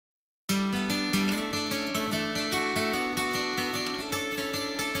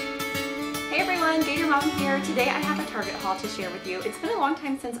everyone, Gator Mom here. Today I have a Target haul to share with you. It's been a long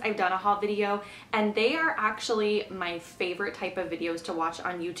time since I've done a haul video, and they are actually my favorite type of videos to watch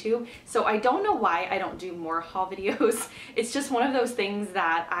on YouTube. So I don't know why I don't do more haul videos. It's just one of those things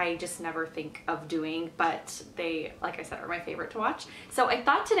that I just never think of doing, but they, like I said, are my favorite to watch. So I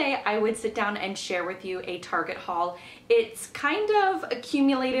thought today I would sit down and share with you a Target haul. It's kind of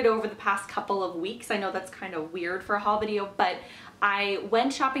accumulated over the past couple of weeks. I know that's kind of weird for a haul video, but I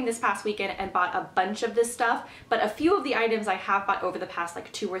went shopping this past weekend and bought a bunch of this stuff, but a few of the items I have bought over the past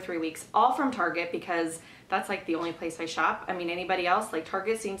like 2 or 3 weeks, all from Target, because that's like the only place I shop. I mean, anybody else, like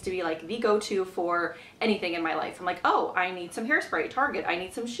Target seems to be like the go-to for anything in my life. I'm like, oh, I need some hairspray, Target. I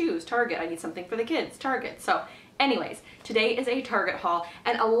need some shoes, Target. I need something for the kids, Target. So anyways, today is a Target haul,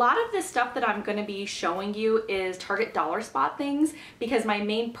 and a lot of this stuff that I'm going to be showing you is Target dollar spot things, because my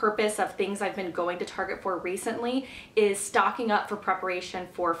main purpose of things I've been going to Target for recently is stocking up for preparation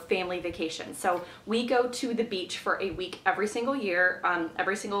for family vacation. So we go to the beach for a week every single year.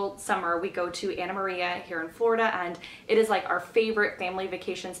 Every single summer we go to Anna Maria here in Florida, and it is like our favorite family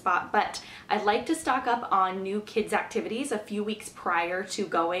vacation spot. But I'd like to stock up on new kids activities a few weeks prior to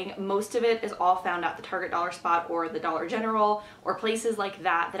going. Most of it is all found at the Target dollar spot or the Dollar General or places like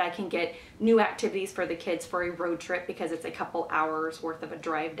that I can get new activities for the kids for a road trip, because it's a couple hours worth of a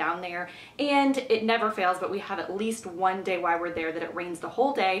drive down there. And it never fails, but we have at least one day while we're there that it rains the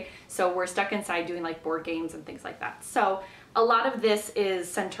whole day, so we're stuck inside doing like board games and things like that. So a lot of this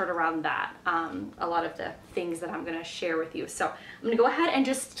is centered around that, a lot of the things that I'm going to share with you. So I'm going to go ahead and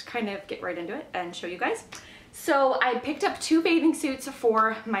just kind of get right into it and show you guys. So I picked up 2 bathing suits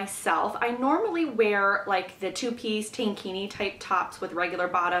for myself. I normally wear like the 2-piece tankini type tops with regular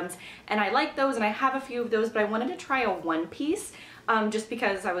bottoms, and I like those, and I have a few of those, but I wanted to try a 1-piece just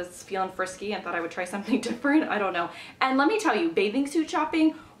because I was feeling frisky and thought I would try something different. I don't know. And let me tell you, bathing suit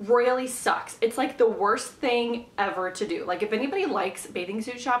shopping royally sucks. It's like the worst thing ever to do. Like, if anybody likes bathing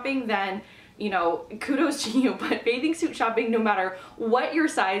suit shopping, then you know, kudos to you, but bathing suit shopping, no matter what your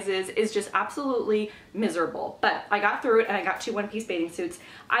size is just absolutely miserable. But I got through it, and I got 2 1-piece bathing suits.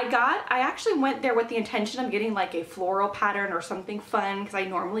 I actually went there with the intention of getting like a floral pattern or something fun, because I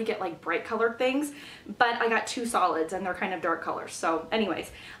normally get like bright colored things, but I got 2 solids and they're kind of dark colors. So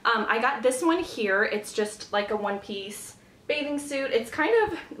anyways, I got this one here. It's just like a 1-piece bathing suit. It's kind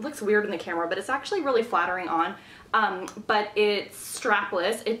of, it looks weird in the camera, but it's actually really flattering on. But it's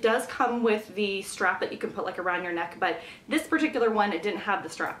strapless. It does come with the strap that you can put like around your neck, but this particular one, it didn't have the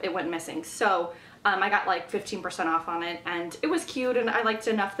strap. It went missing. So I got like 15% off on it, and it was cute, and I liked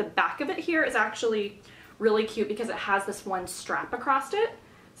it enough. The back of it here is actually really cute because it has this one strap across it.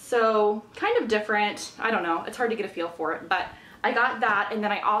 So kind of different. I don't know. It's hard to get a feel for it, but I got that, and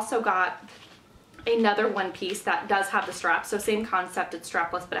then I also got another 1-piece that does have the strap. So same concept, it's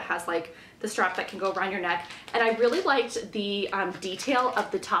strapless, but it has like the strap that can go around your neck. And I really liked the detail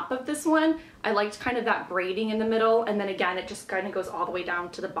of the top of this one. I liked kind of that braiding in the middle, and then again it just kind of goes all the way down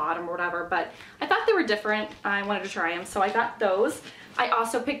to the bottom or whatever, but I thought they were different. I wanted to try them, so I got those. I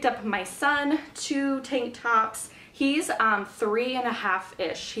also picked up my son 2 tank tops. He's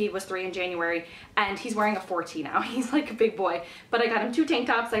 3.5-ish. He was 3 in January, and he's wearing a 4T now. He's like a big boy. But I got him 2 tank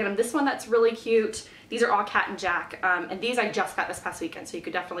tops. I got him this one that's really cute. These are all Cat and Jack, and these I just got this past weekend, so you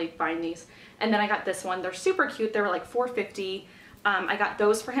could definitely find these. And then I got this one. They're super cute. They were like $4.50. I got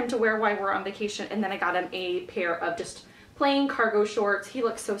those for him to wear while we're on vacation, and then I got him a pair of just plain cargo shorts. He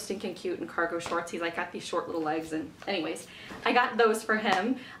looks so stinking cute in cargo shorts. He's like got these short little legs, and anyways, I got those for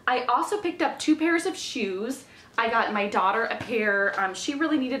him. I also picked up 2 pairs of shoes. I got my daughter a pair. She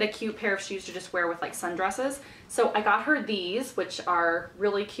really needed a cute pair of shoes to just wear with like sundresses. So I got her these, which are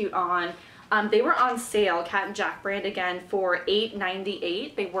really cute on. They were on sale, Cat and Jack brand again, for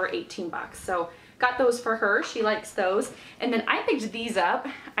 $8.98. They were 18 bucks. So got those for her. She likes those. And then I picked these up.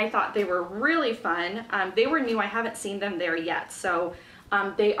 I thought they were really fun. They were new. I haven't seen them there yet. So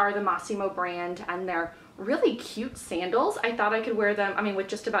they are the Massimo brand, and they're really cute sandals. I thought I could wear them, I mean, with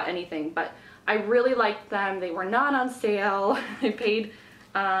just about anything, but I really liked them. They were not on sale. I paid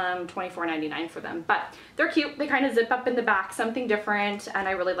 $24.99 for them, but they're cute. They kind of zip up in the back, something different, and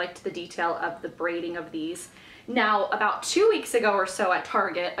I really liked the detail of the braiding of these. Now, about 2 weeks ago or so at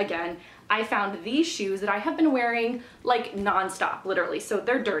Target, again, I found these shoes that I have been wearing like nonstop, literally. So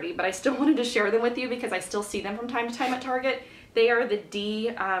they're dirty, but I still wanted to share them with you because I still see them from time to time at Target. They are the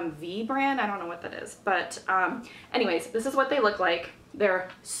DV brand. I don't know what that is, but anyways, this is what they look like. They're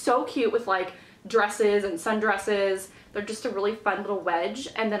so cute with like dresses and sundresses. They're just a really fun little wedge,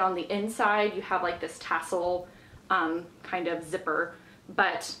 and then on the inside you have like this tassel kind of zipper,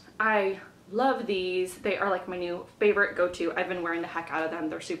 but I love these. They are like my new favorite go-to. I've been wearing the heck out of them.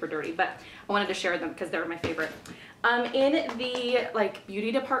 They're super dirty, but I wanted to share them because they're my favorite. In the like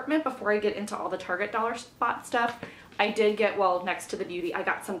beauty department, before I get into all the Target dollar spot stuff, I did get, well, next to the beauty, I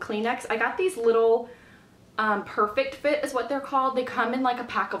got some Kleenex. I got these little Perfect Fit is what they're called. They come in like a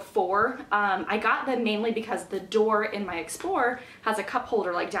pack of 4. I got them mainly because the door in my Explorer has a cup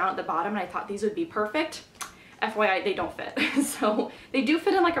holder like down at the bottom, and I thought these would be perfect. FYI, they don't fit. So they do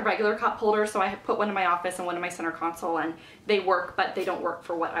fit in like a regular cup holder, so I put one in my office and one in my center console, and they work, but they don't work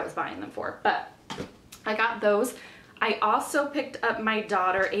for what I was buying them for. But I got those. I also picked up my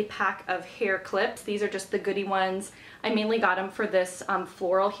daughter a pack of hair clips. These are just the goodie ones. I mainly got them for this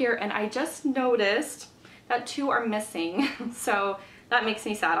floral here, and I just noticed that 2 are missing. So that makes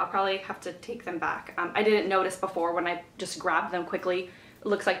me sad. I'll probably have to take them back. I didn't notice before when I just grabbed them quickly. It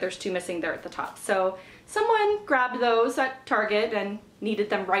looks like there's 2 missing there at the top. So someone grabbed those at Target and needed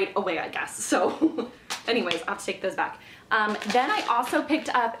them right away, I guess. So anyways, I'll have to take those back. Then I also picked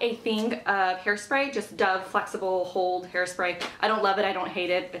up a thing of hairspray, just Dove Flexible Hold hairspray. I don't love it, I don't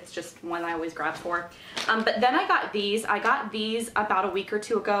hate it. It's just one I always grab for. But then I got these. I got these about a week or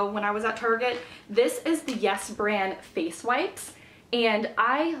 2 ago when I was at Target. This is the Yes brand face wipes, and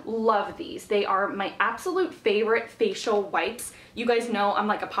I love these. They are my absolute favorite facial wipes. You guys know I'm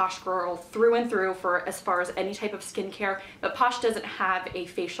like a Posh girl through and through for as far as any type of skincare, but Posh doesn't have a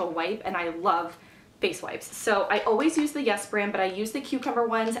facial wipe, and I love face wipes. So I always use the Yes brand, but I use the cucumber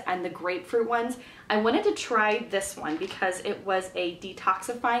ones and the grapefruit ones. I wanted to try this one because it was a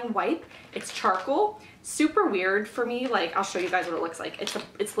detoxifying wipe. It's charcoal. Super weird for me. Like, I'll show you guys what it looks like.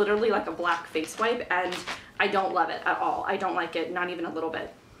 It's literally like a black face wipe, and I don't love it at all. I don't like it, not even a little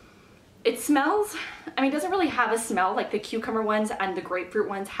bit. It smells, I mean, it doesn't really have a smell. Like the cucumber ones and the grapefruit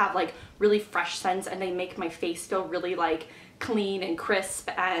ones have like really fresh scents, and they make my face feel really like clean and crisp,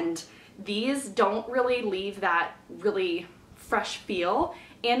 and these don't really leave that really fresh feel,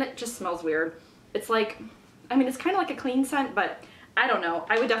 and it just smells weird. It's like, I mean, it's kind of like a clean scent, but I don't know.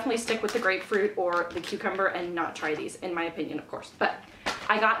 I would definitely stick with the grapefruit or the cucumber and not try these, in my opinion, of course. But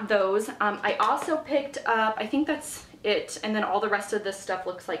I got those. I also picked up, I think that's it, and then all the rest of this stuff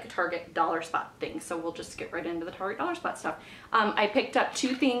looks like a Target dollar spot thing, so we'll just get right into the Target dollar spot stuff. I picked up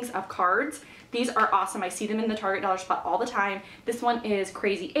 2 things of cards. These are awesome. I see them in the Target dollar spot all the time. This one is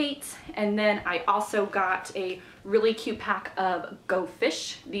Crazy 8s, and then I also got a really cute pack of Go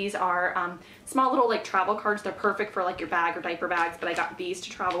Fish. These are small little like travel cards. They're perfect for like your bag or diaper bags, but I got these to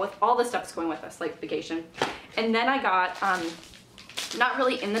travel with. All this stuff's going with us, like vacation. And then I got, not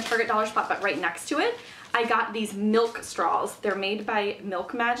really in the Target dollar spot, but right next to it, I got these milk straws. They're made by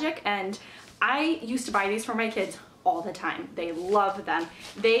Milk Magic, and I used to buy these for my kids all the time. They love them.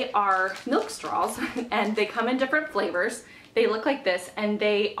 They are milk straws, and they come in different flavors. They look like this, and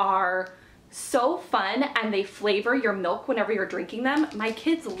they are so fun, and they flavor your milk whenever you're drinking them. My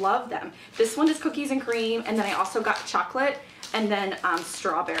kids love them. This one is cookies and cream, and then I also got chocolate and then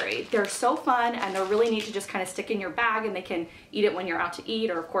strawberry. They're so fun, and they're really neat to just kind of stick in your bag, and they can eat it when you're out to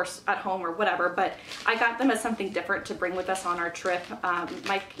eat, or of course at home or whatever. But I got them as something different to bring with us on our trip.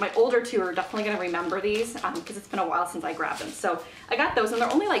 My older 2 are definitely gonna remember these because it's been a while since I grabbed them. So I got those, and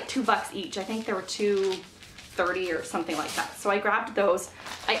they're only like $2 each. I think they were $2.30 or something like that. So I grabbed those.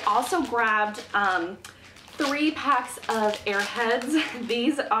 I also grabbed 3 packs of Airheads.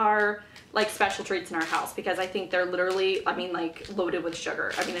 These are like special treats in our house because I think they're literally, I mean, like loaded with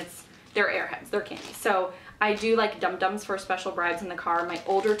sugar. I mean, they're Airheads, they're candy. So I do like Dum-Dums for special bribes in the car. My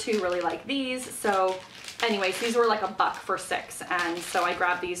older 2 really like these. So anyways, these were like $1 for 6. And so I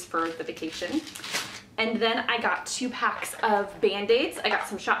grabbed these for the vacation. And then I got 2 packs of Band-Aids. I got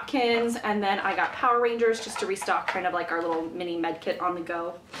some Shopkins, and then I got Power Rangers just to restock kind of like our little mini med kit on the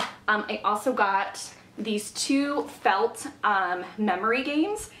go. I also got these 2 felt memory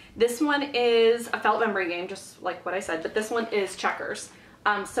games. This one is a felt memory game, just like what I said, but this one is checkers.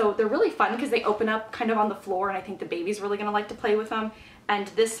 So they're really fun because they open up kind of on the floor, and I think the baby's really gonna like to play with them. And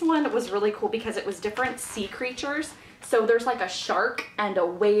this one was really cool because it was different sea creatures. So there's like a shark and a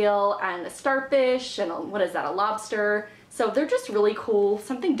whale and a starfish and what is that, a lobster. So they're just really cool,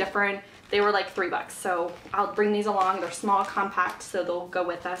 something different. They were like $3, so I'll bring these along. They're small, compact, so they'll go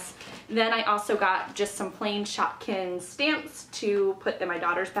with us. Then I also got just some plain Shopkins stamps to put in my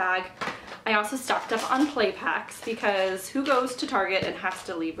daughter's bag. I also stocked up on play packs because who goes to Target and has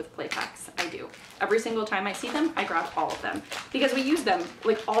to leave with play packs? I do. Every single time I see them, I grab all of them because we use them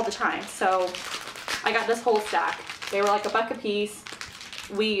like all the time. So I got this whole stack. They were like $1 a piece.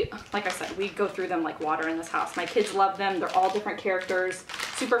 Like I said, we go through them like water in this house. My kids love them. They're all different characters,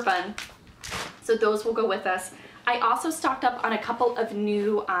 super fun. So those will go with us. I also stocked up on a couple of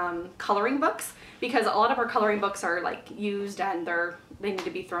new coloring books because a lot of our coloring books are like used and they need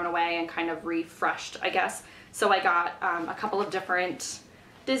to be thrown away and kind of refreshed, I guess. So I got a couple of different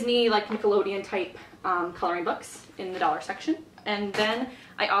Disney, like Nickelodeon type coloring books in the dollar section. And then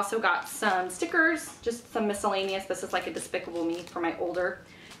I also got some stickers, just some miscellaneous. This is like a Despicable Me for my older.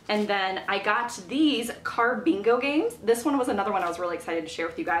 And then I got these car bingo games. This one was another one I was really excited to share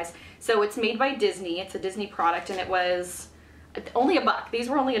with you guys. So it's made by Disney. It's a Disney product and it was only $1. These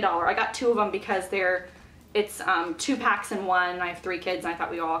were only $1. I got 2 of them because it's 2 packs in one. I have 3 kids and I thought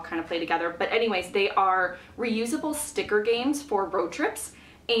we all kind of play together. But anyways, they are reusable sticker games for road trips.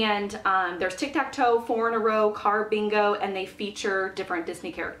 And there's tic-tac-toe, 4 in a row, car bingo, and they feature different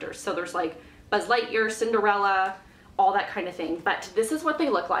Disney characters. So there's like Buzz Lightyear, Cinderella, all that kind of thing. But this is what they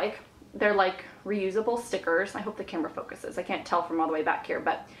look like. They're like reusable stickers. I hope the camera focuses. I can't tell from all the way back here,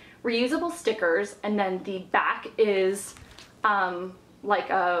 but reusable stickers. And then the back is like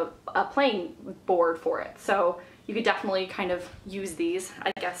a playing board for it. So you could definitely kind of use these,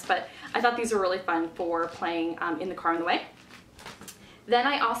 I guess. But I thought these were really fun for playing in the car on the way. Then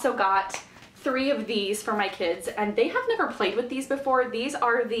I also got 3 of these for my kids, and they have never played with these before. These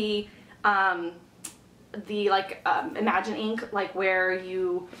are the Imagine ink, like where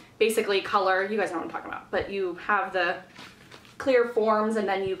you basically color, you guys know what I'm talking about, but you have the clear forms and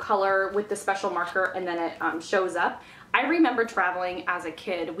then you color with the special marker and then it shows up. I remember traveling as a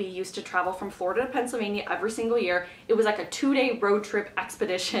kid. We used to travel from Florida to Pennsylvania every single year. It was like a 2-day road trip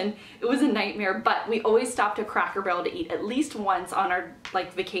expedition. It was a nightmare, but we always stopped at Cracker Barrel to eat at least once on our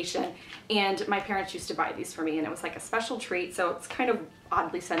like vacation. And my parents used to buy these for me and it was like a special treat. So it's kind of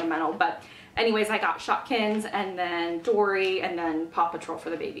oddly sentimental, but anyways, I got Shopkins and then Dory and then Paw Patrol for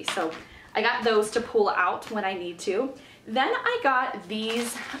the baby. So I got those to pull out when I need to. Then I got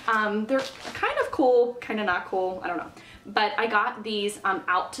these, they're kind of cool, kind of not cool, I don't know. But I got these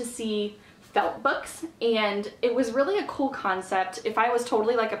out to sea felt books and it was really a cool concept. If I was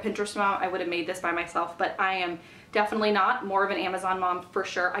totally like a Pinterest mom, I would have made this by myself, but I am definitely not. More of an Amazon mom for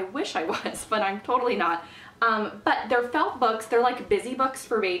sure. I wish I was, but I'm totally not. But they're felt books. They're like busy books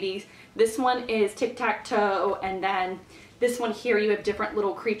for babies. This one is tic-tac-toe, and then this one here you have different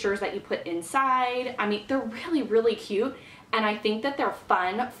little creatures that you put inside. I mean, they're really, really cute. And I think that they're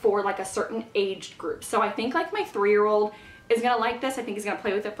fun for like a certain age group. So I think like my 3-year-old is gonna like this. I think he's gonna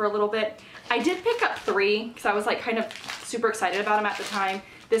play with it for a little bit. I did pick up 3 because I was like kind of super excited about them at the time.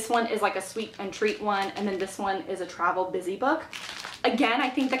 This one is like a sweet and treat one, and then this one is a travel busy book. Again, I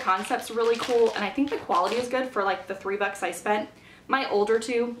think the concept's really cool, and I think the quality is good for like the $3 I spent. My older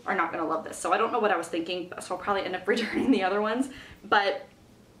 2 are not gonna love this, so I don't know what I was thinking, so I'll probably end up returning the other ones. But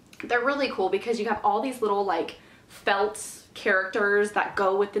they're really cool because you have all these little like felt characters that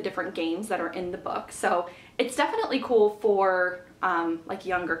go with the different games that are in the book. So it's definitely cool for like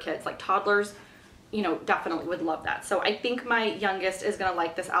younger kids, like toddlers, you know, definitely would love that. So I think my youngest is gonna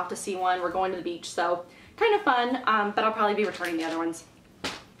like this out to sea one. We're going to the beach, so kind of fun, but I'll probably be returning the other ones.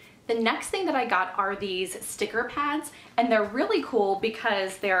 The next thing that I got are these sticker pads, and they're really cool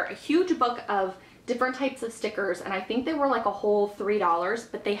because they're a huge book of different types of stickers, and I think they were like a whole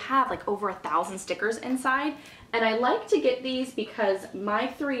 $3, but they have like over 1,000 stickers inside. And I like to get these because my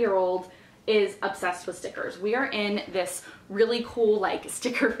 3-year-old is obsessed with stickers. We are in this really cool like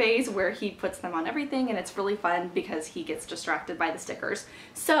sticker phase where he puts them on everything, and it's really fun because he gets distracted by the stickers.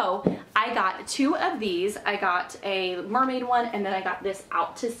 So I got 2 of these. I got a mermaid one, and then I got this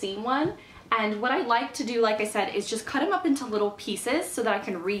out to sea one. And what I like to do, like I said, is just cut them up into little pieces so that I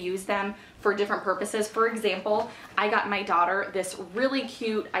can reuse them for different purposes. For example, I got my daughter this really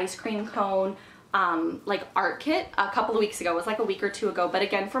cute ice cream cone like art kit a couple of weeks ago. It was like a week or 2 ago, but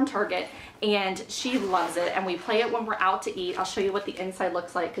again from Target, and she loves it, and we play it when we're out to eat. I'll show you what the inside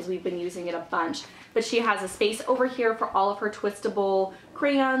looks like because we've been using it a bunch. But she has a space over here for all of her twistable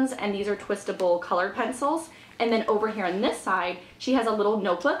crayons, and these are twistable colored pencils. And then over here on this side, she has a little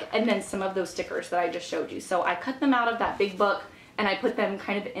notebook and then some of those stickers that I just showed you. So I cut them out of that big book and I put them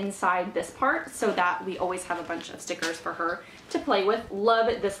kind of inside this part so that we always have a bunch of stickers for her to play with.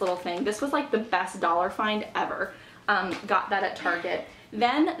 Love this little thing. This was like the best dollar find ever. Got that at Target.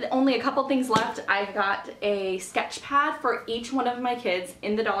 Then only a couple things left. I got a sketch pad for each one of my kids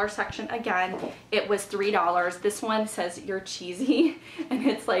in the dollar section. Again, it was $3. This one says "You're cheesy," and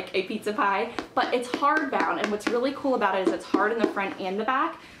it's like a pizza pie, but it's hardbound. And what's really cool about it is it's hard in the front and the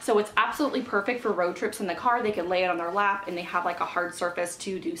back. So it's absolutely perfect for road trips in the car. They can lay it on their lap and they have like a hard surface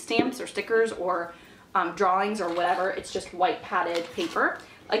to do stamps or stickers or drawings or whatever. It's just white padded paper.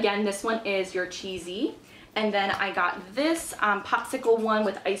 Again, this one is "You're cheesy." And then I got this popsicle one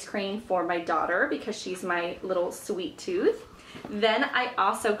with ice cream for my daughter because she's my little sweet tooth. Then I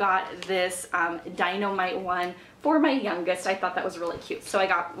also got this dynamite one for my youngest. I thought that was really cute. So I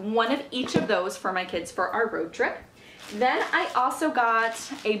got one of each of those for my kids for our road trip. Then I also got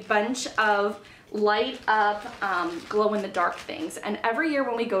a bunch of light up glow in the dark things, and every year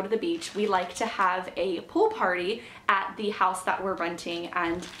when we go to the beach we like to have a pool party at the house that we're renting,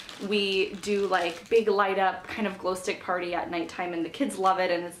 and we do like big light up kind of glow stick party at nighttime, and the kids love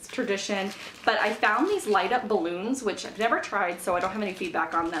it and it's tradition. But I found these light up balloons, which I've never tried, so I don't have any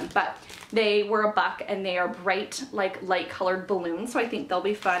feedback on them, but they were $1 and they are bright, like light colored balloons, so I think they'll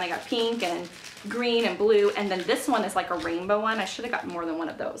be fun. I got pink and green and blue, and then this one is like a rainbow one. I should have gotten more than one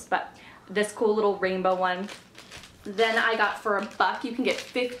of those, but this cool little rainbow one. Then I got for $1, you can get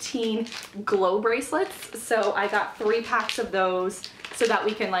 15 glow bracelets. So I got 3 packs of those so that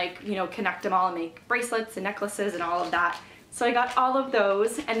we can, like, you know, connect them all and make bracelets and necklaces and all of that. So I got all of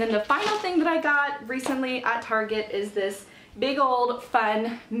those. And then the final thing that I got recently at Target is this big old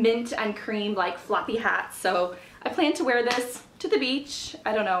fun mint and cream like floppy hat. So I plan to wear this to the beach.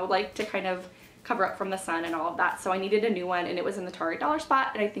 I don't know, like to kind of cover up from the sun and all of that. So I needed a new one, and it was in the Target dollar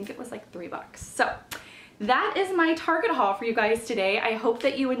spot, and I think it was like $3. So that is my Target haul for you guys today. I hope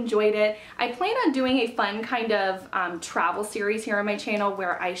that you enjoyed it. I plan on doing a fun kind of travel series here on my channel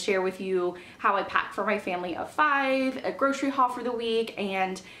where I share with you how I pack for my family of 5, a grocery haul for the week,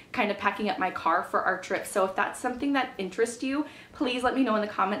 and kind of packing up my car for our trip. So if that's something that interests you, please let me know in the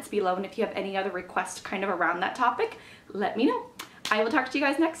comments below, and if you have any other requests kind of around that topic, let me know. I will talk to you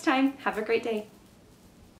guys next time. Have a great day.